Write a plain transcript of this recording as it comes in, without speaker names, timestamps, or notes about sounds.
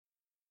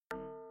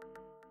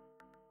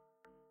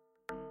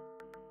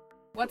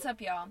What's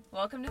up, y'all?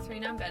 Welcome to Three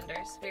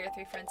Non-Benders. We are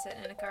three friends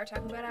sitting in a car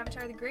talking about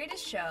Avatar, the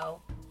greatest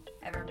show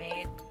ever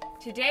made.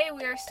 Today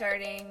we are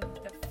starting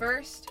the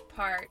first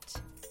part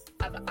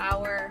of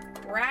our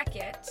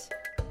bracket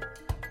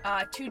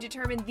to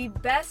determine the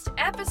best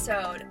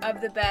episode of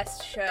the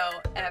best show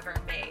ever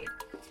made.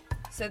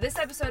 So this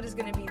episode is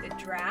going to be the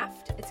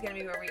draft. It's going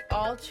to be where we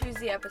all choose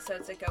the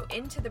episodes that go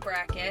into the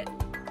bracket.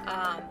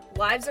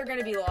 Lives are going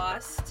to be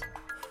lost.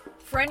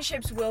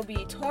 Friendships will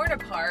be torn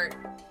apart.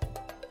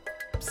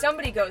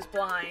 Somebody goes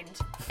blind.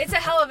 It's a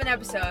hell of an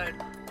episode.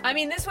 I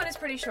mean, this one is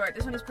pretty short,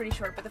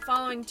 but the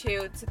following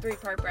two, it's a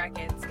 3-part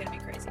bracket. It's going to be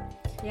crazy.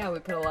 Yeah, we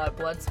put a lot of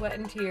blood, sweat,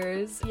 and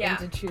tears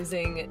into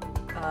choosing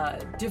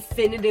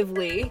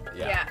definitively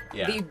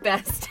the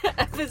best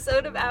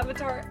episode of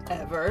Avatar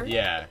ever.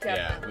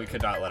 Yeah. We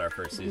could not let our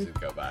first season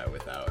go by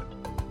without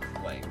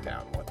laying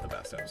down what the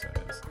best episode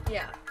is.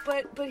 Yeah.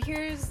 But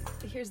here's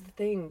the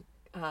thing,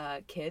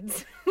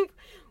 kids.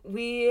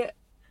 We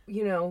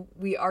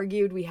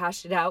argued, we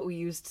hashed it out, we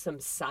used some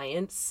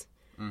science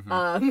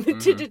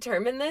to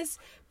determine this,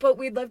 but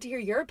we'd love to hear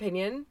your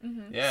opinion.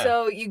 Yeah.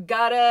 So you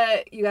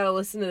gotta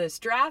listen to this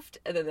draft,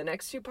 and then the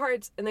next 2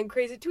 parts, and then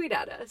crazy tweet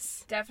at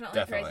us.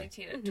 Definitely.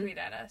 Crazy tweet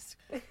at us.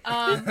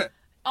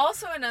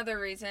 Also, another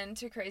reason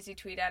to crazy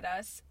tweet at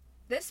us,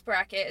 this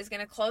bracket is going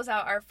to close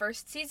out our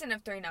first season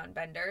of Three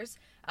Non-Benders.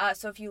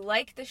 So if you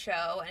like the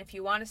show, and if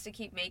you want us to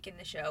keep making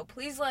the show,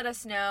 please let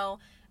us know.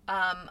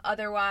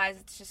 Otherwise,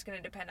 it's just going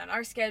to depend on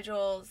our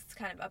schedules. It's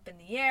kind of up in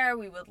the air.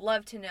 We would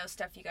love to know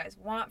stuff you guys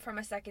want from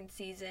a second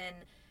season,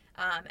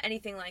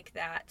 anything like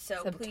that.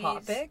 So some please,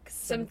 topics,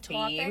 some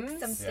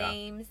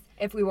themes.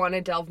 If we want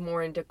to delve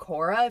more into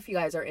Korra, if you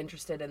guys are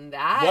interested in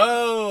that.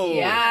 Whoa!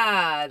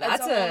 Yeah,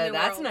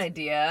 That's an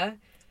idea.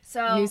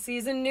 So new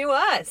season, new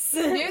us.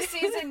 New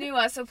season, new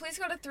us. So please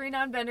go to 3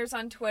 Non-Benders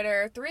on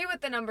Twitter, 3 with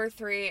the number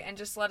 3, and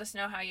just let us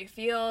know how you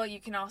feel. You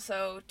can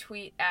also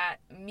tweet at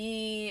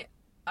me,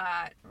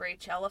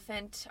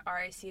 Rachelephant,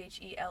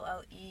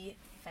 Rachelle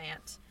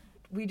Fant.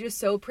 We just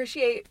so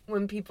appreciate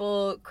when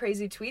people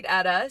crazy tweet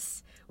at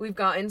us. We've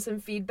gotten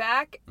some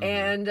feedback,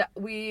 and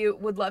we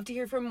would love to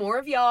hear from more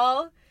of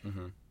y'all.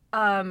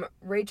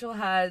 Rachel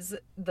has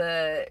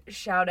the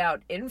shout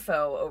out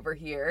info over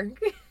here.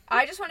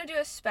 I just want to do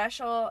a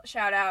special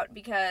shout out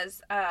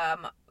because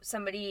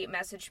somebody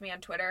messaged me on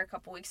Twitter a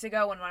couple weeks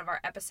ago when one of our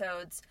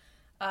episodes,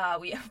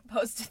 we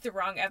posted the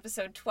wrong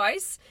episode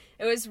twice.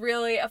 It was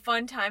really a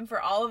fun time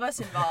for all of us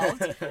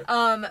involved.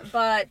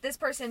 But this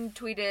person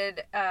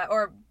tweeted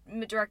or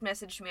direct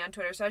messaged me on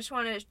Twitter, so I just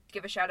want to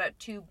give a shout out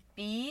to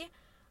B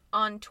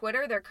on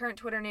Twitter. Their current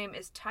Twitter name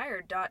is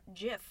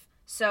tired.gif,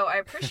 so I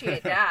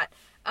appreciate that.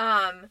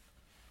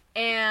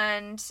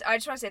 And I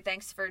just want to say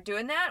thanks for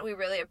doing that. We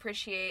really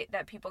appreciate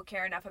that people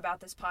care enough about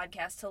this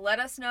podcast to let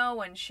us know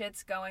when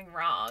shit's going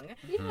wrong.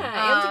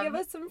 Yeah, and to give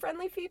us some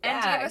friendly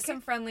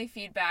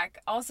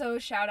feedback. Also,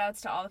 shout outs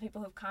to all the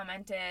people who've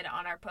commented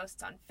on our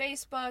posts on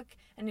Facebook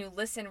and who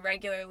listen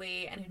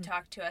regularly and who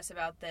talk to us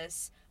about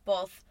this,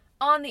 both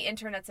on the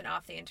internets and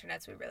off the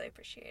internets. We really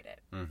appreciate it.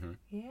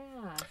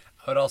 Yeah.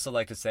 I would also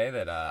like to say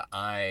that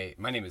my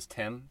name is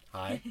Tim.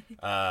 Hi.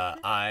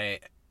 I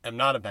am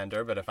not a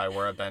bender, but if I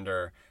were a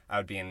bender, I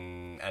would be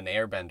an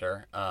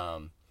airbender,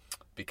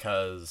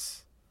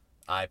 because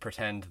I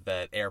pretend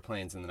that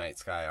airplanes in the night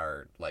sky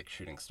are like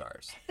shooting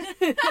stars.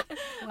 Wow.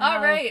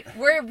 All right,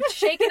 we're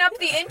shaking up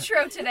the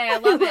intro today. I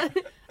love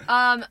it.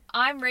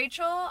 I'm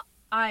Rachel.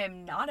 I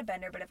am not a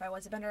bender, but if I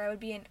was a bender, I would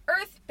be an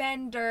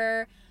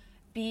earthbender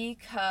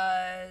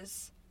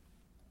because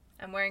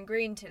I'm wearing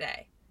green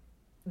today.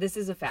 This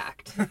is a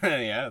fact.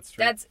 Yeah, that's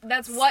true.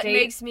 That's what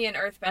makes me an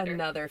earthbender.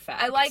 Another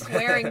fact. I like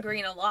wearing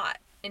green a lot.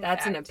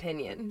 That's an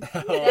opinion. I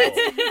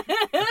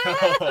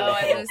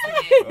lose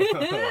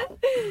the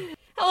game.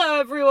 Hello,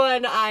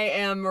 everyone. I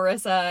am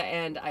Marissa,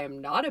 and I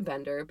am not a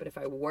bender, but if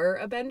I were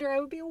a bender,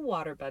 I would be a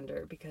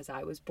waterbender because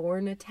I was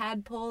born a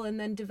tadpole and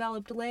then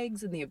developed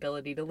legs and the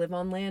ability to live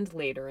on land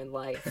later in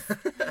life.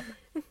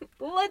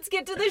 Let's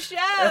get to the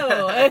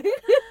show.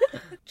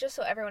 Just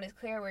so everyone is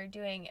clear, we're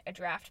doing a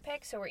draft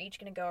pick, so we're each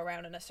going to go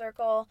around in a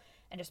circle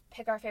and just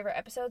pick our favorite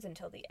episodes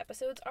until the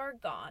episodes are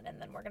gone, and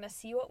then we're going to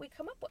see what we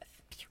come up with.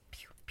 Pew,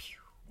 pew, pew.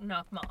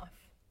 Knock them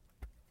off.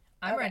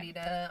 I'm ready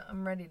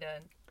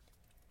to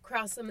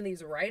Cross some of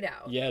these right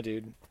out. Yeah,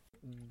 dude.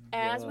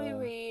 As we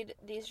read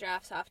these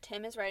drafts off,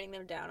 Tim is writing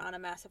them down on a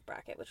massive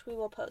bracket, which we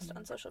will post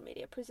on social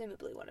media,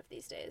 presumably one of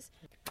these days.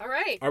 All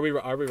right. Are we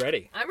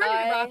ready? I'm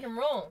ready to rock and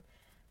roll.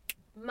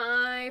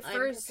 My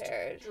first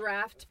prepared.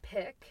 draft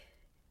pick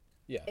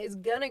is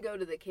gonna go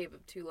to the Cave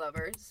of Two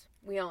Lovers.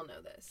 We all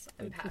know this.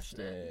 I'm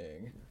passionate.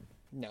 Interesting.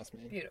 Now it's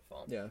me.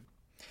 Beautiful. Yeah.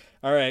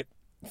 All right.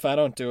 If I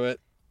don't do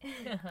it,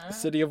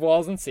 City of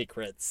Walls and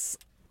Secrets.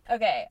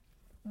 Okay,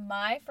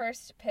 my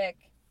first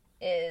pick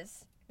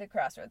is The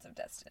Crossroads of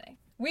Destiny.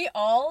 We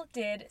all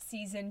did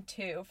season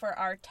 2 for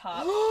our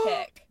top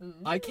pick.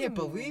 I can't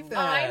believe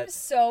that. I'm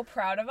so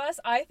proud of us.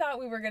 I thought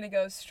we were going to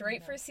go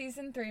straight for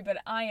season 3, but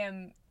I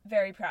am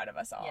very proud of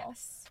us all.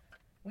 Yes.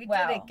 We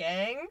Wow. did it,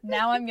 gang.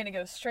 Now I'm gonna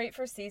go straight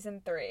for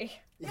season 3.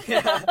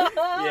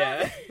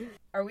 Yeah.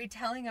 Are we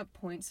tallying up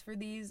points for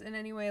these in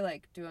any way?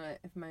 Like,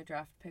 if my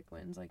draft pick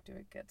wins, like, do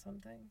I get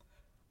something?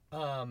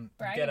 You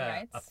Bragging get a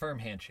rights. firm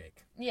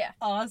handshake. Yeah.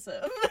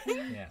 Awesome.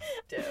 Yeah.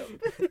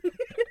 Dope.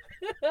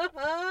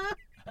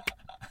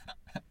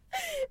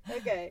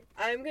 Okay,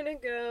 I'm gonna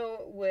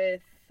go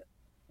with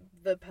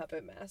the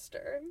Puppet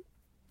Master.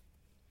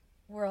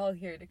 We're all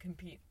here to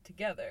compete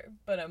together,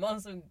 but I'm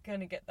also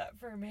gonna get that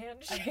firm I'm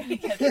handshake. gonna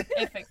get it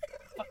if it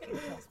fucking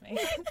kills me.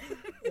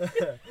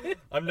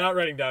 I'm not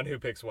writing down who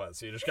picks what,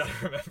 so you just gotta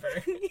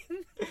remember.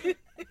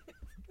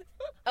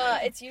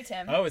 It's you,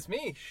 Tim. Oh, it's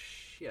me.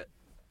 Shit.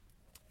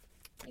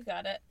 You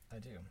got it. I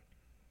do.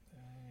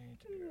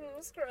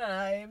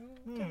 Scribe.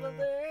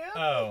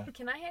 Oh,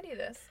 Can I hand you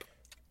this?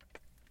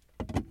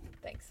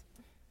 Thanks.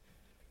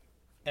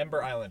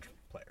 Ember Island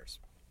players.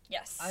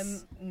 Yes.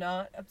 I'm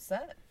not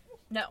upset.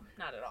 No,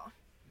 not at all.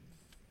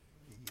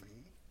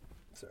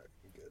 Sorry,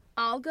 you're good.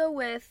 I'll go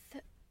with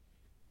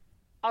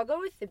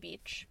the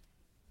beach,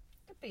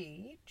 The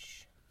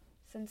beach.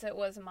 since it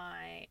was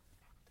my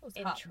Those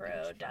hot beach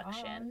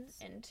introduction dogs.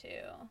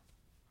 into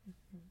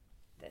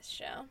this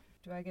show.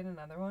 Do I get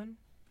another one?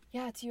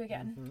 Yeah, it's you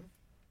again.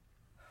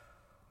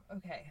 Mm-hmm.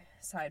 Okay,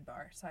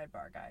 sidebar,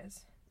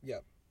 guys.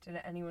 Yep. Did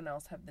anyone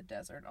else have the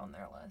desert on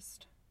their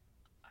list?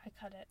 I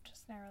cut it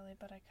just narrowly,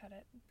 but I cut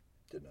it.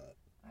 Did not.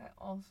 I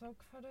also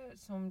cut it,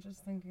 so I'm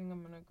just thinking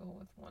I'm gonna go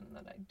with one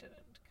that I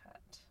didn't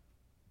cut.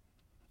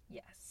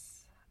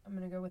 Yes. I'm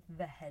gonna go with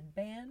the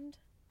headband.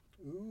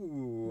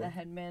 Ooh. The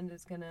headband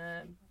is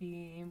gonna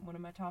be one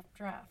of my top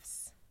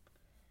drafts.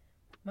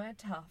 My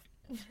top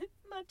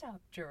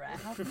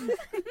giraffe.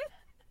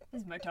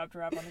 This is my top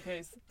drop on the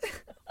case.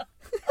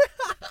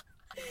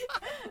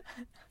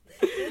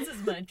 This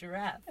is my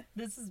giraffe.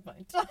 This is my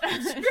top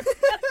giraffe.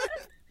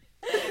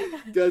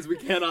 Guys, we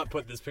cannot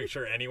put this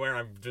picture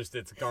anywhere.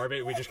 It's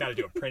garbage. We just gotta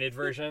do a printed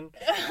version.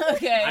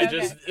 Okay.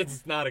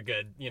 It's not a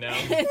good, Your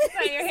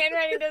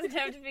handwriting doesn't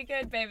have to be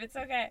good, babe. It's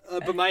okay.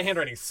 but my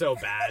handwriting's so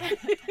bad.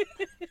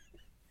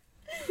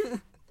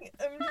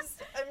 I'm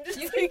just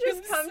You can just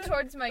thinking come so-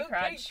 towards my okay,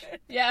 crotch. good.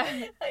 Yeah.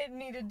 It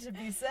needed to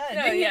be said.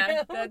 No, you yeah.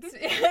 know? That's.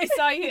 I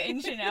saw you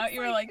inching out. You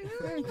were like,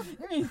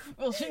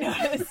 "Will she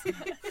notice?"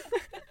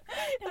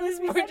 It was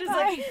more just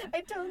like,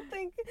 I don't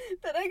think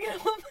that I can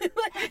hold my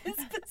leg in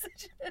this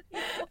position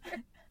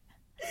anymore.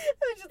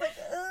 I was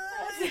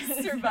just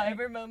like,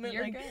 survivor moment,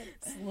 You're like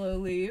good.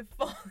 slowly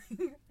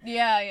falling.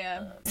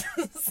 Yeah.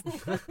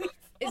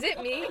 Is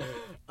it me?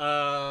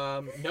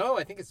 No,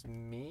 I think it's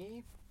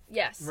me.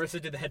 Yes.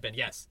 Marissa did the headband.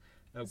 Yes.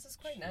 Oh, This is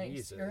quite nice.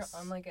 Jesus. You're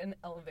on like an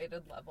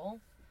elevated level.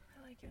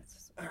 I like it.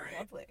 It's All right.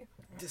 lovely.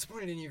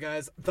 Disappointed in you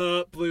guys.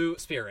 The Blue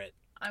Spirit.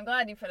 I'm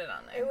glad you put it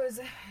on It there. was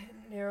a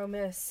narrow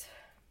miss.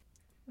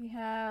 We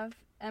have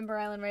Ember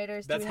Island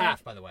Raiders. That's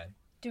half, by the way.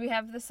 Do we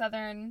have the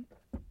Southern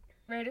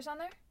Raiders on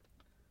there?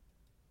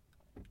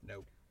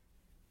 Nope.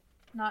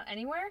 Not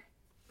anywhere?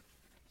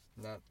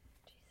 Not.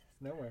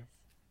 Nowhere.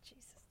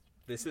 Jesus.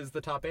 This is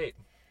the top 8.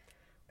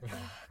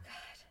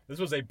 This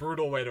was a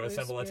brutal way to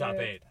assemble a top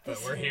 8,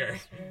 but we're here.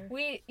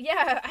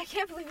 I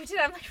can't believe we did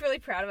it. I'm like really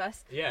proud of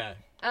us. Yeah.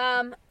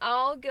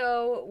 I'll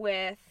go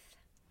with.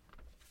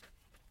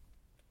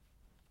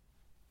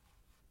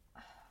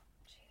 Oh,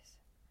 jeez.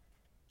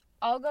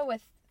 I'll go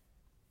with.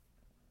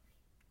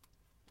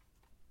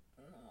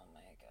 Oh my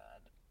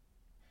god.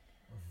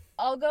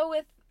 I'll go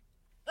with.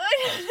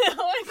 I don't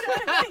know.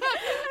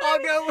 I'll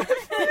go with.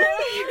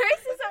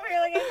 Grace is over here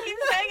like I keep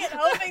saying it,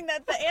 hoping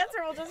that the answer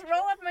will just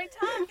roll off my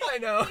tongue. I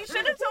know. You should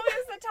have told me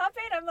it was the top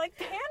 8. I'm like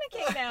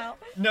panicking now.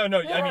 No.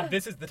 I mean,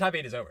 this is the top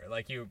 8 is over.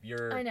 Like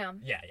you're. I know.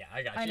 Yeah.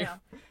 I got I you. know.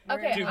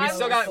 Okay, Dude,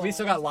 I'm- we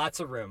still got lots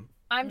of room.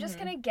 I'm just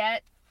gonna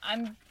get.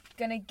 I'm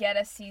gonna get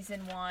a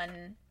season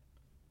 1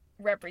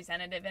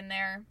 representative in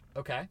there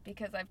Okay.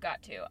 because I've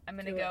got to. I'm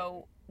gonna Do it.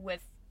 go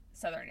with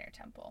Southern Air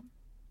Temple.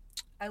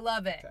 I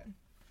love it. Okay.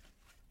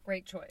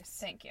 Great choice.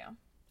 Thank you.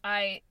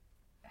 I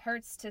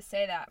hurts to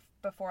say that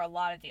before a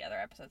lot of the other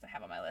episodes I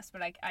have on my list,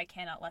 but I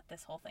cannot let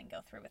this whole thing go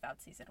through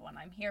without season 1.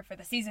 I'm here for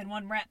the season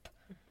 1 rep.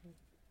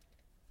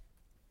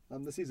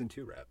 I'm the season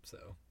 2 rep,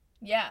 so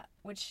Yeah,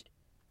 which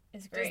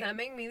is Does great. that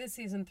make me the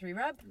season 3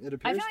 rep? it I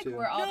appears feel like to.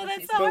 we're all No, the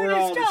that's season the But we're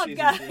all hardest the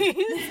job, season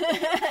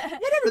guys.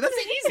 Whatever. That's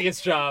the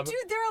easiest job. Dude,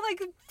 there are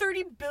like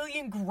 30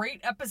 billion great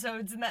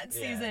episodes in that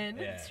season.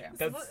 Yeah. That's true.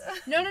 That's,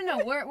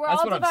 No. We're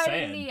That's all what I'm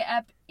dividing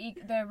saying.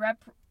 the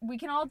rep. We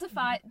can all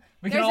divide.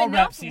 we can There's all rep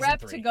enough season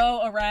rep 3. to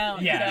go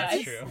around. Yeah, guys.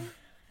 that's true.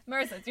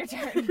 Marissa, it's your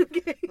turn.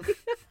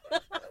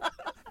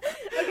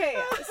 Okay,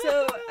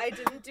 so I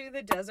didn't do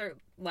the desert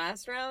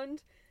last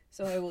round,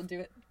 so I will do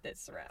it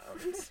this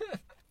round.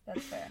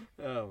 That's fair.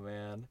 Oh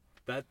man,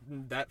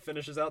 that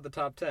finishes out the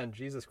top 10.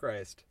 Jesus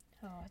Christ.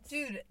 Oh, it's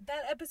Dude,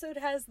 that episode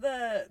has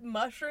the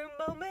mushroom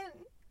moment.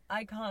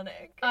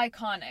 Iconic.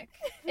 iconic.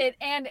 It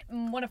and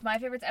one of my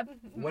favorites.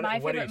 What my are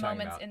you favorite talking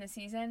moments about? in the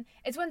season.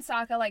 It's when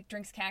Sokka like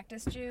drinks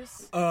cactus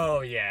juice. Oh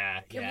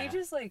yeah. Can yeah. we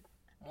just like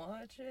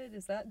watch it?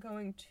 Is that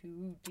going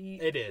too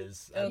deep? It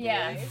is. I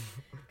Yeah. believe.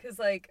 Because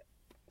like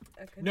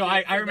No,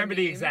 I remember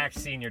the exact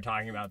scene you're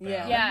talking about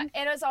there. Yeah,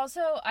 and it was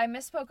also, I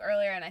misspoke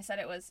earlier and I said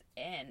it was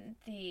in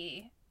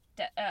the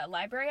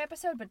library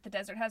episode, but the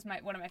desert has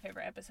one of my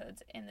favorite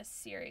episodes in this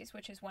series,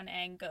 which is when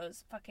Aang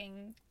goes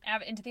fucking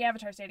into the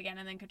Avatar state again,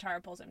 and then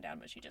Katara pulls him down,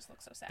 but she just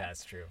looks so sad.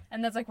 That's true.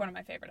 And that's like one of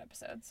my favorite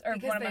episodes, or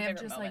Because one of they my have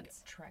favorite just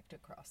moments. like trekked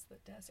across the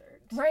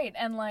desert. Right,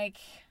 and like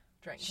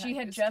Drank she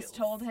had cactus just juice.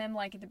 told him,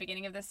 like at the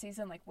beginning of this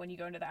season, like when you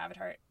go into the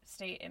Avatar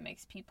state, it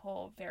makes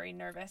people very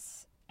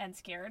nervous and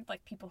scared.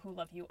 Like people who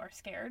love you are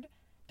scared.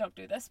 Don't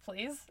do this,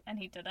 please. And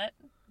he did it.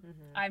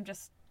 Mm-hmm.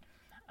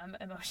 I'm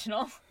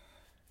emotional.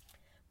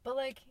 But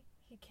like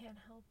he can't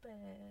help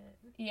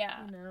it.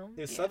 Yeah, You know.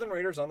 Is Southern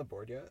Raiders on the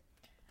board yet?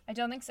 I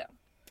don't think so.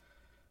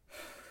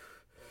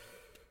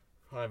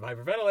 I'm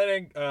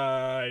hyperventilating.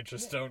 I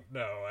just don't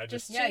know.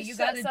 Yeah, you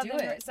gotta do Southern,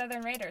 it.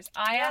 Southern Raiders.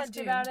 I Yeah, asked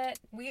dude. about it.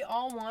 We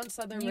all want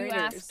Southern You Raiders.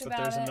 asked But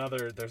about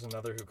it. there's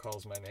another who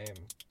calls my name.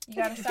 You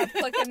gotta stop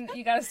clicking.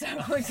 You gotta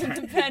stop clicking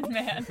the pen,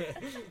 man.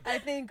 I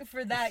think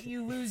for that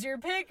you lose your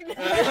pick.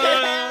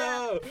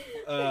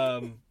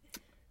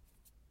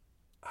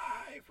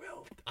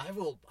 I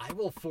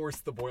will force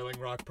the Boiling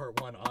Rock Part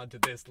 1 onto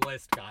this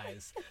list,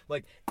 guys.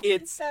 Like,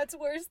 it's... That's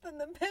worse than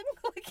the pen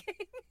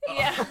clicking.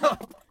 Yeah.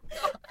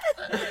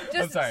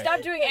 Just sorry.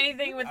 stop doing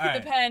anything with All the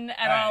right. pen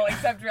at All all right.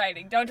 except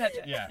writing. Don't touch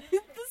it. Yeah. The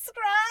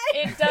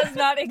scribe. It does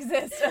not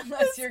exist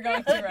unless you're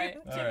going to write.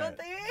 All right.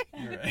 Timothy.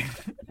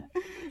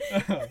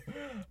 You're right.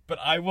 But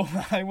I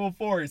will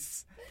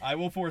force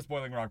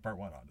Boiling Rock Part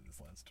 1 onto this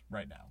list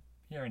right now.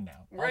 Here and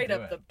now. I'll Right do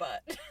up it. the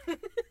butt.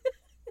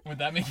 Would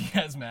that make you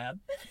guys mad?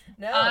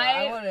 No,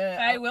 I want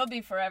I to. will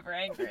be forever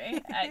angry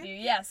at you.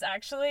 Yes,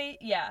 actually,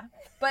 yeah.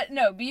 But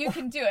you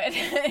can do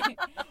it.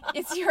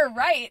 It's your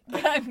right,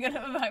 but I'm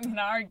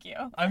gonna argue.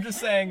 I'm just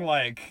saying,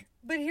 like,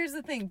 But here's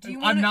the thing. Do you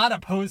I'm want? not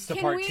opposed to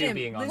Can Part we- 2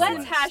 being on the Let's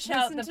list. hash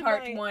out Listen the to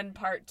part my- 1,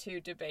 part 2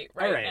 debate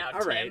All right right, now,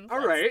 all right, Tim. all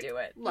Let's right. do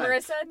it.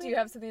 Let's- Marissa, do you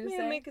have something to May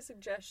say? I make a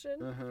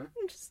suggestion?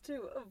 Just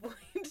to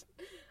avoid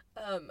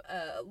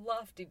a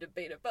lofty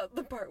debate about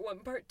the part 1,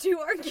 part 2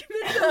 argument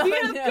that we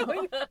have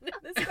going on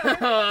in this part.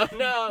 Oh,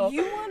 no.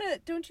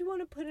 Don't you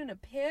wanna put in a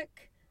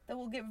pick that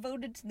will get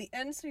voted to the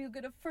end so you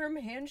get a firm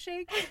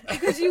handshake?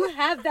 Because you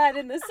have that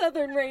in the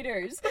Southern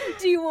Raiders.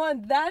 Do you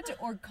want that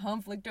or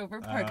conflict over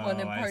part 1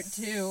 and part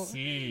 2? I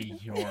see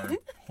your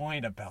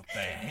point about the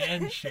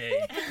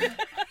handshake.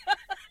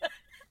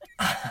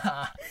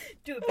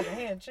 Do it for the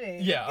handshake.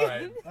 Yeah,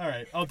 all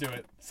right, I'll do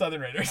it.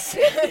 Southern Raiders.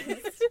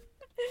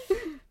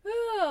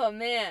 Oh,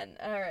 man.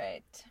 All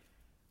right.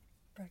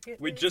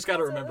 We just got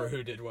to remember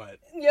who did what.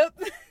 Yep.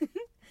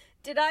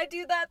 Did I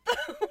do that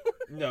though?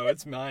 No,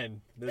 it's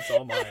mine. It's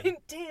all mine.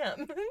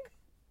 Damn.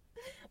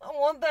 I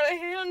want that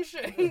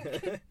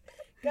handshake.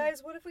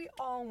 Guys, what if we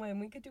all win?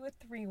 We could do a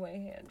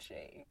 3-way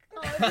handshake.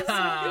 Oh, this is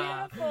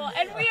so beautiful.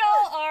 And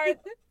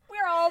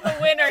we're all the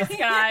winners,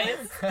 guys.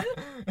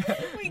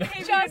 We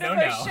came Just No, for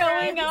no.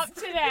 showing up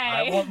today.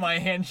 I want my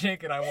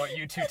handshake, and I want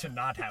you two to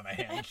not have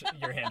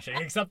your handshake,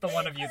 except the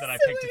one of you that I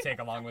picked to take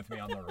along with me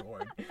on the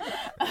reward.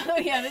 Oh,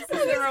 yeah, this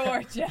is the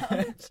reward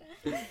challenge.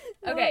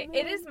 Okay,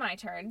 it is my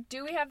turn.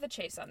 Do we have the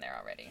chase on there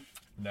already?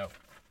 No.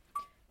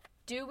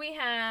 Do we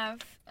have...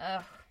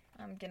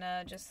 I'm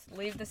gonna just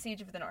leave the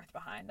Siege of the North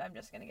behind. I'm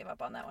just gonna give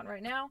up on that one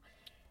right now.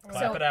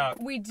 Clap it out.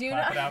 We do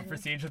Clap not. it out for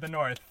Siege of the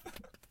North.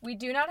 We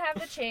do not have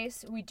the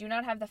chase. We do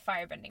not have the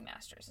Firebending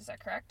Masters. Is that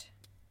correct?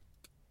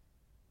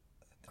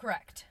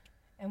 Correct.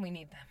 And we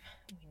need them.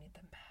 We need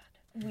them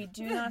bad. We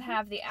do not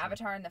have the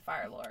Avatar and the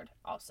Fire Lord.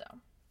 Also,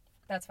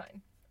 That's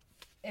fine.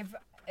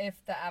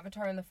 If the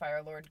Avatar and the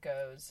Fire Lord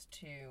goes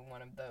to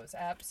one of those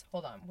apps,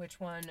 hold on. Which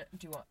one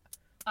do you want?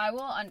 I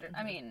will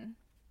I mean,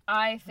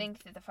 I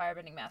think that the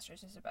Firebending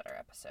Masters is a better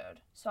episode,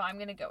 so I'm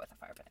gonna go with the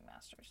Firebending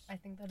Masters. I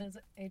think that is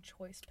a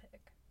choice pick.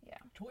 Yeah.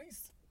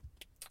 Choice.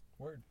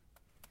 Word.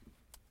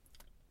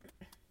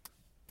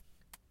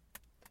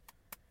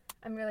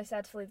 I'm really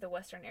sad to leave the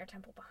Western Air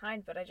Temple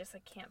behind, but I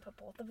can't put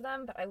both of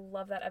them. But I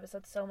love that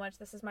episode so much.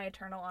 This is my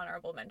eternal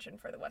honorable mention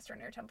for the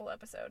Western Air Temple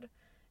episode.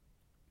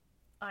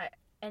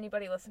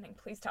 Anybody listening,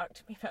 please talk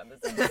to me about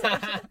this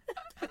episode.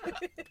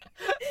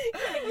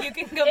 You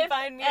can come If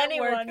find me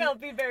anyone- at work. I'll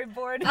be very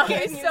bored. I'll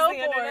Can't be use so the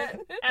internet.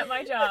 bored at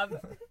my job.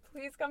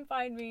 Please come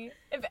find me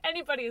if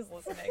anybody is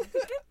listening.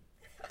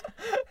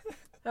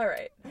 All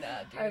right,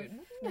 Nah, dude. I've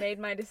made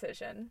my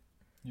decision.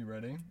 You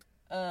ready?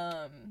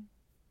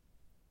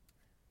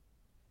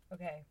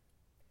 Okay.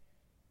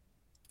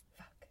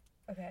 Fuck.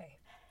 Okay.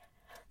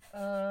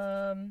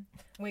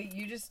 Wait,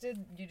 you just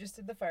did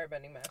the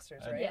Firebending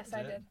Masters, right? Yes,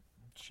 I did.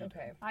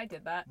 Okay. I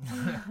did that.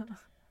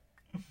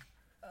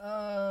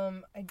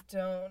 I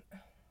don't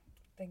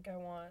think I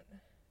want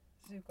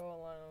Zuko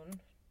alone.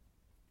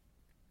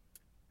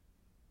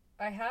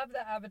 I have the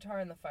Avatar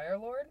and the Fire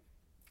Lord,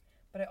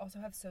 but I also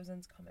have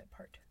Sozin's Comet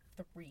Part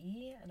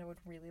 3, and I would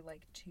really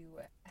like to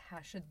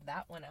hash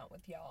that one out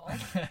with y'all.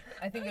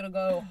 I think it'll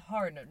go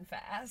hard and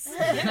fast.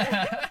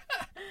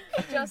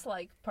 Just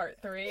like part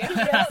 3.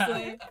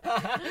 Honestly.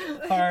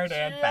 Hard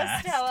and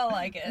fast. Just how I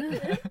like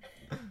it.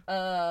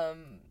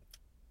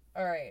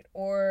 Alright,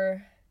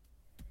 or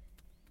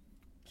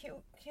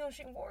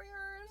Kyoshi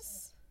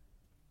Warriors?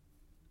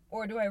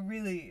 Or do I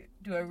really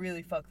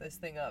fuck this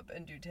thing up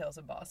and do Tales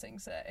of Ba Sing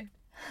Se?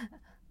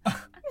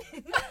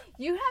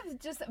 You have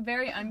just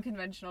very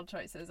unconventional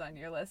choices on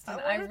your list, and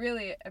I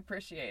really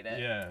appreciate it.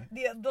 Yeah.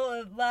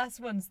 The last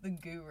one's the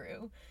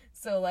Guru.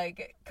 So,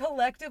 like,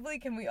 collectively,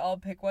 can we all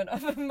pick one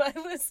off of my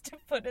list to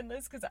put in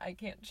this? Because I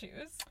can't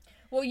choose.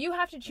 Well, you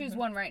have to choose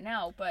one right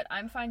now, but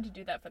I'm fine to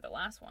do that for the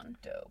last one.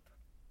 Dope.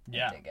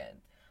 Yeah. Dig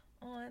in.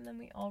 Oh, and then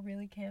we all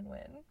really can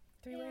win.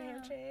 Three-way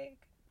handshake.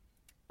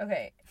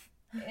 Okay,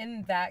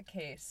 in that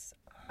case,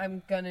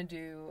 I'm gonna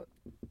do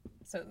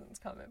Sozin's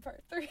Comment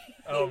Part 3.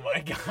 Oh my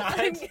I'm god.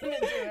 gonna do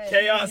it.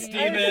 Chaos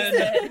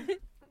Demon.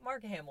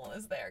 Mark Hamill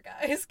is there,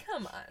 guys.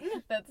 Come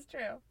on. That's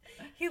true.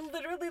 He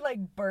literally,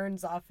 like,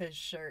 burns off his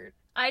shirt.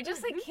 I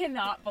just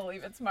cannot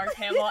believe it's Mark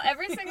Hamill.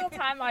 Every single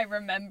time I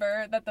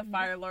remember that the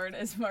Fire Lord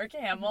is Mark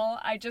Hamill,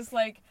 I just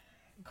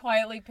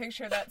quietly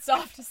picture that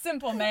soft,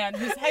 simple man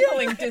who's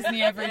heckling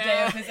Disney every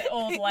day of his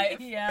old life.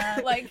 Yeah.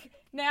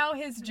 Now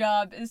his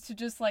job is to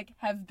just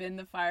have been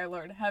the Fire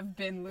Lord, have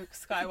been Luke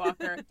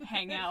Skywalker,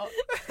 hang out.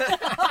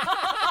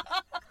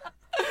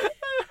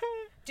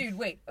 Dude,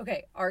 wait.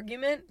 Okay,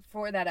 argument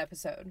for that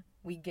episode.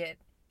 We get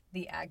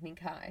the Agni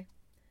Kai.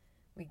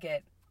 We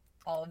get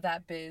all of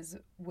that biz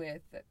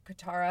with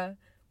Katara.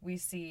 We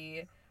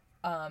see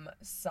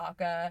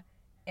Sokka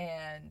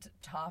and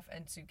Toph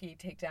and Suki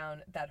take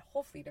down that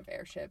whole fleet of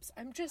airships.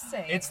 I'm just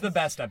saying. It's the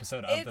best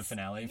episode of the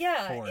finale,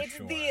 for it's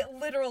sure. the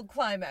literal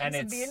climax And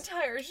of the it's-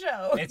 entire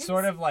show. It's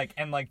sort of like,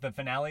 and the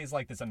finale is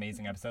this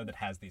amazing episode that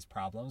has these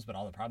problems, but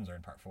all the problems are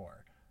in part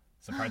 4.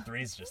 So part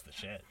 3 is just the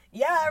shit.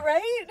 Yeah,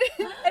 right?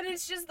 And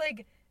it's just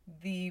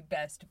the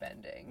best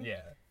bending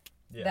Yeah.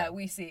 that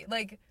we see.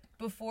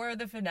 Before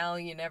the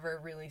finale, you never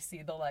really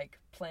see the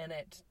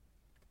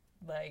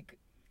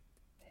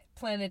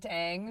planet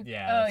Aang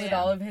Yeah. with yeah.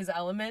 all of his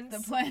elements.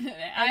 The planet.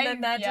 And then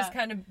that just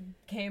kind of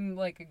became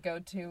a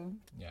go-to.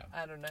 Yeah.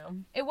 I don't know.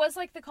 It was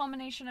the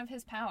culmination of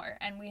his power,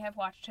 and we have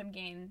watched him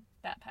gain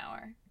that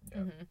power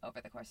over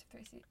the course of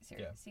 3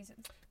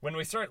 seasons. When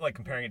we start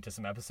comparing it to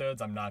some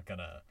episodes, I'm not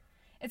gonna.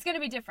 It's going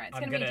to be different. It's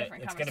going to be a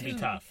different It's gonna be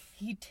conversation. tough.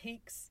 He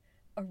takes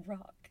a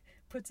rock,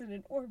 puts it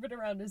in orbit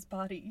around his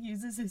body,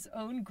 uses his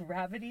own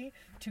gravity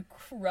to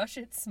crush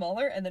it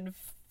smaller, and then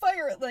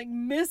fire it like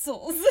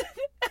missiles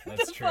at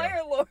That's the true.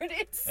 Fire Lord.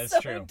 It's That's so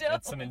true. dope.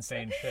 That's some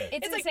insane shit.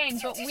 It's It's insane,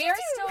 but we are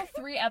still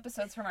 3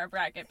 episodes from our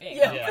bracket being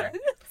Yeah. over. Yeah.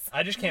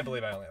 I just can't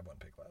believe I only have one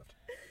pick left.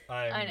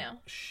 I'm I know.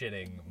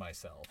 shitting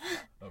myself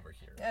over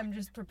here. I'm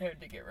just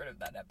prepared to get rid of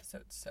that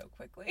episode so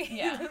quickly.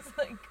 Yeah. It's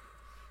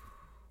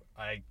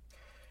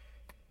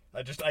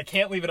I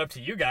can't leave it up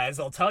to you guys,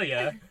 I'll tell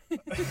you.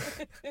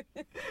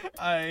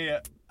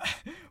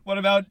 What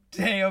about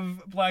Day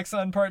of Black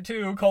Sun Part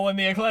 2,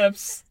 the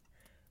Eclipse?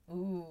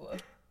 ooh.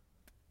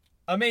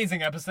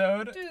 Amazing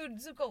episode. Dude,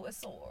 Zuko with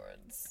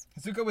swords.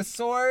 Zuko with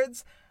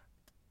swords.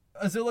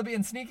 Azula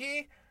being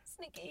sneaky.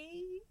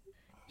 Sneaky.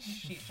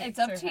 It's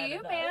up to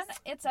you, man.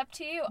 It's up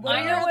to you. What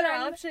I are know your what other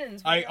I'm...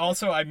 options?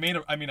 I made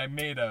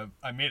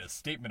a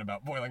statement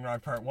about Boiling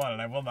Rock Part 1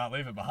 and I will not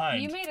leave it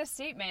behind. You made a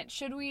statement.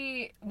 Should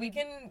we... We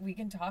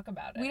can talk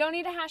about it. We don't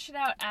need to hash it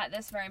out at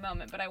this very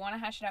moment, but I want to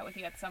hash it out with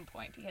you at some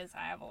point because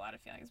I have a lot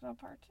of feelings about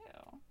part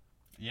 2.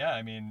 Yeah,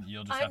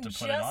 you'll just have to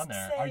put it on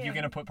there. Are you saying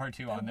going to put Part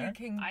 2 on there?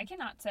 I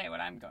cannot say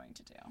what I'm going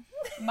to do.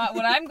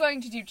 What I'm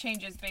going to do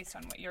changes based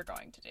on what you're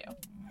going to do.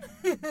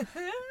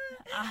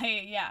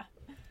 Yeah.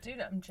 Dude,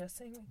 I'm just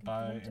saying we can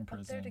By put it up there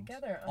imprisoned.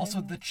 together.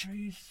 Also, the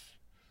chase.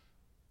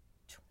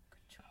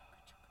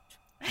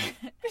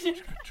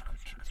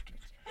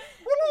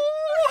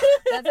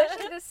 That's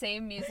actually the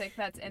same music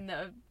that's in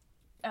the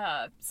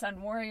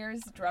Sun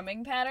Warriors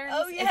drumming patterns.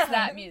 Oh, yeah. It's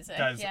that music.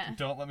 Guys, yeah.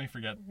 don't let me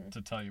forget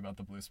to tell you about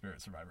the Blue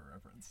Spirit Survivor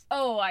reference.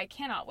 Oh, I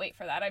cannot wait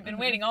for that. I've been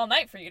waiting all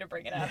night for you to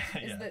bring it up.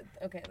 Is Yeah. the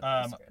Blue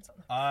Spirit's on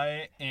the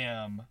I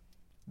am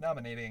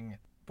nominating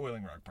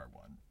Boiling Rock Part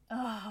 1.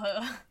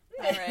 Oh,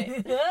 all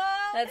right.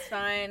 That's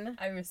fine.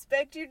 I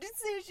respect your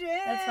decision.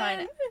 That's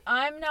fine.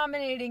 I'm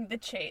nominating The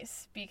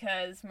Chase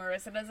because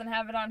Marissa doesn't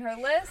have it on her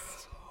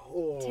list.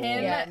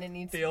 Tim, Yeah, and it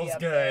needs Feels to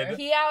be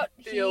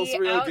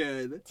up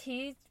good. there.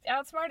 He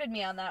outsmarted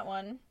me on that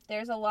one.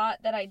 There's a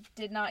lot that I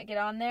did not get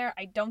on there.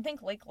 I don't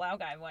think Lake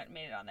Laogai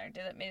made it on there.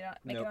 Did it make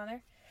it on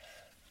there?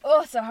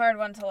 Oh, it's a hard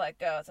one to let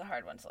go.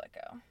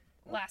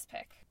 Last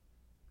pick.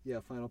 Yeah,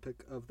 final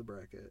pick of the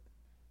bracket.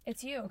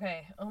 It's you.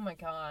 Okay. Oh my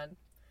god.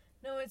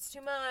 No, it's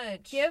too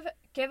much. Give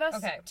us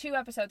Okay. 2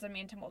 episodes and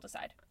me and Tim will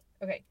decide.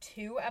 Okay,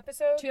 2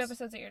 episodes? 2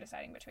 episodes that you're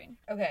deciding between.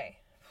 Okay.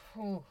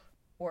 Whew.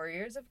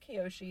 Warriors of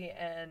Kyoshi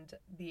and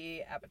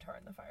the Avatar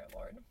and the Fire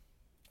Lord.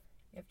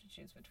 You have to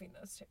choose between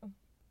those 2.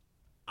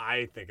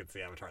 I think it's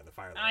the Avatar and the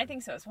Fire Lord. I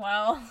think so as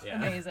well. Yeah.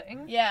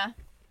 Amazing. Yeah.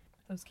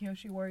 Those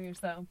Kyoshi Warriors,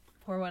 though.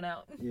 Pour one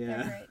out. They're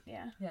Yeah. great.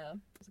 Yeah. Yeah. It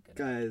was a good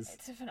Guys,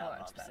 It's a phenomenal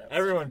watch that. episode.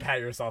 Everyone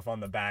pat yourself on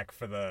the back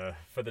for the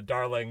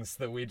darlings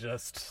that we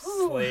just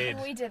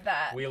slayed. We did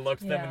that. We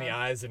looked them in the Yeah.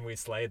 eyes and we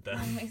slayed them.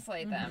 And we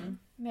slayed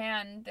them.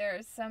 Man,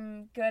 there's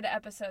some good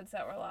episodes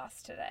that were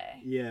lost today.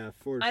 yeah,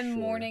 for sure. I'm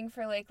mourning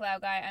for Lake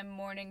Laogai. I'm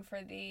mourning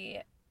for the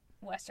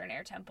Western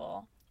Air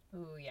Temple.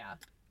 Ooh, yeah.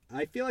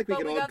 I feel like we But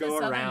could we all got the go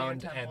Southern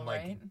around. Air Temple, and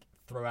like right?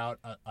 throw out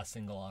a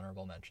single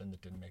honorable mention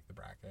that didn't make the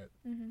bracket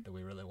Mm-hmm. that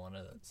we really want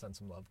to send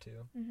some love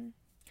to.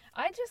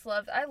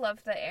 I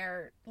loved the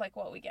air, like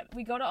what we get.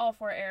 We go to all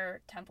 4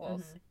 air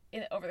temples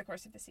over the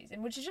course of the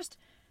season, which is just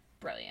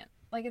brilliant.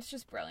 Like, it's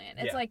just brilliant.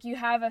 It's Yeah. like you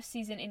have a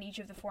season in each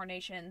of the 4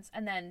 nations,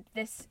 and then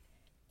this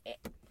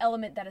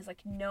element that is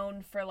like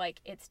known for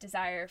like its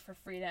desire for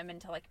freedom and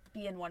to like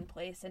be in one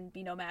place and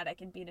be nomadic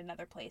and be in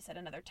another place at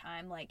another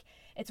time. Like,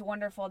 it's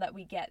wonderful that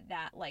we get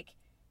that, like,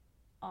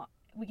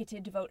 we get to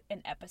devote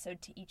an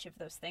episode to each of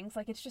those things.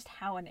 Like, it's just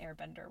how an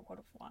airbender would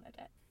have wanted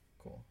it.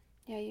 Cool.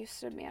 Yeah, you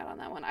stood me out on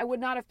that one. I would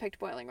not have picked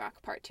Boiling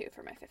Rock Part 2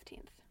 for my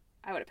 15th.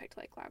 I would have picked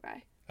Lake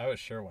Laogai. I was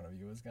sure one of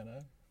you was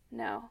gonna.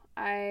 No,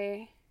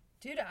 I...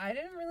 Dude, I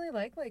didn't really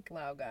like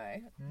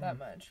Laogai that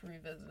much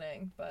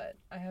revisiting, but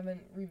I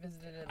haven't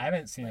revisited it. I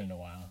haven't seen it in a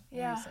while.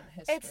 Recent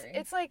history.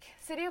 It's like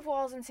City of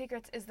Walls and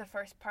Secrets is the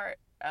first part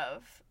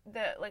of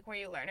the, like, where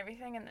you learn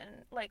everything, and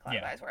then Lake Laogai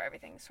Yeah. is where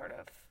everything sort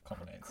of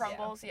Culminates.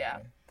 crumbles,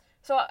 yeah.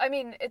 So, I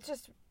mean, it's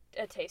just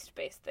a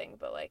taste-based thing,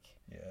 but, like,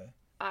 Yeah.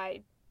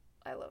 I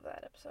love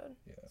that episode.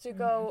 Yeah.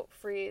 Zuko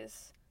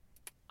frees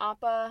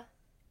Appa.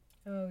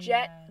 Oh,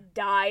 Jet yeah.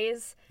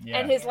 dies, Yeah.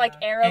 and his, like,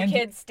 Yeah. arrow And-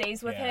 kid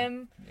stays with yeah.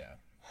 him. Yeah.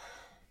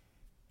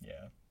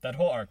 Yeah. That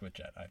whole arc with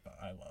Jet,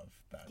 I love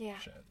that Yeah.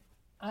 shit.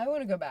 I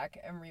want to go back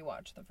and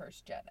rewatch the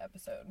first Jet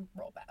episode.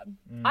 Roll Bad.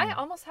 I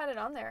almost had it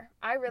on there.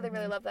 I really,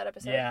 really love that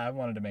episode. Yeah, I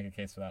wanted to make a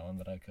case for that one,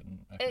 but I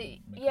couldn't make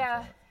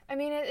Yeah, it for it. I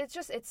mean,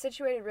 it's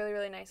situated really,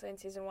 really nicely in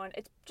season 1.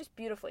 It's just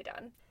beautifully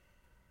done.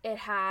 It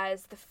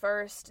has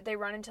they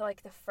run into,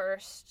 like, the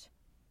first,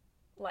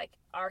 like,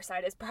 our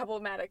side is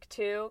problematic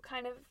too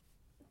kind of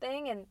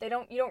thing, and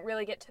you don't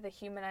really get to the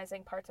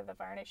humanizing parts of the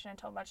Fire Nation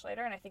until much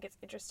later, and I think it's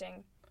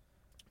interesting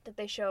that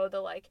they show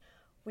the, like,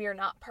 we are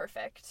not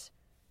perfect.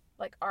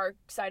 Like, our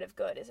side of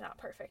good is not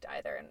perfect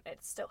either, and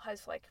it still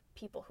has, like,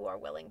 people who are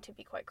willing to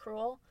be quite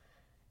cruel.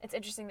 It's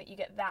interesting that you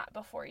get that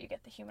before you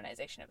get the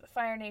humanization of the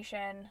Fire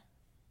Nation.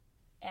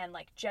 And,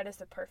 like, Jet is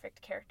the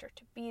perfect character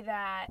to be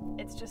that.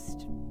 It's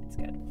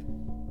good.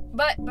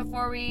 But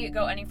before we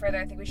go any further,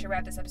 I think we should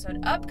wrap this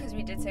episode up because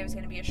we did say it was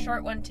going to be a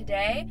short one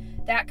today.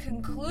 That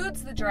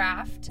concludes the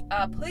draft.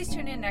 Please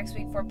tune in next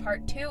week for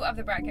part 2 of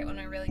the bracket when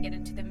we really get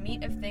into the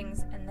meat of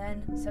things, and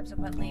then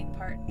subsequently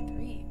part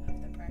 3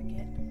 of the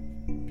bracket,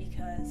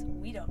 because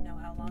we don't know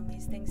how long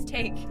these things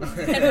take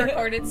and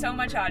recorded so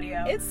much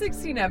audio. It's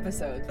 16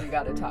 episodes we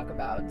got to talk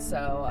about,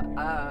 so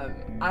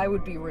I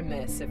would be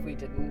remiss if we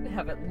didn't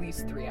have at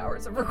least 3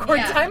 hours of record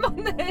Yeah. time on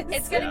this.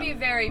 It's going to be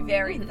very,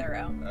 very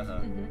thorough.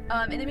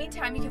 Uh-huh. In the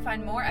meantime, you can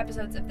find more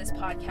episodes of this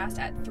podcast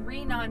at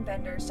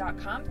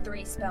 3nonbenders.com,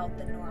 3 spelled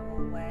the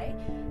normal way.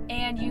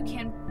 And you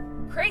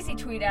can crazy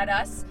tweet at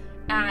us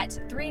at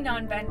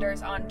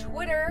 3nonbenders on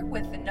Twitter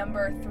with the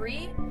number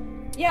 3.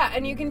 Yeah,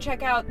 and you can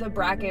check out the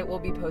bracket. We'll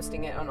be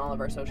posting it on all of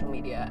our social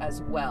media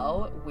as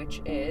well,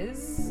 which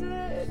is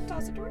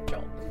toss it to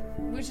Rachel.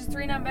 Which is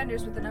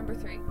 3nonbenders with the number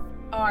 3.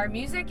 Our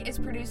music is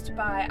produced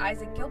by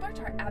Isaac Gilbert,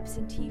 our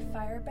absentee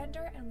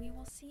firebender, and we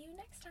will see you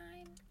next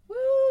time.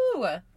 Woo!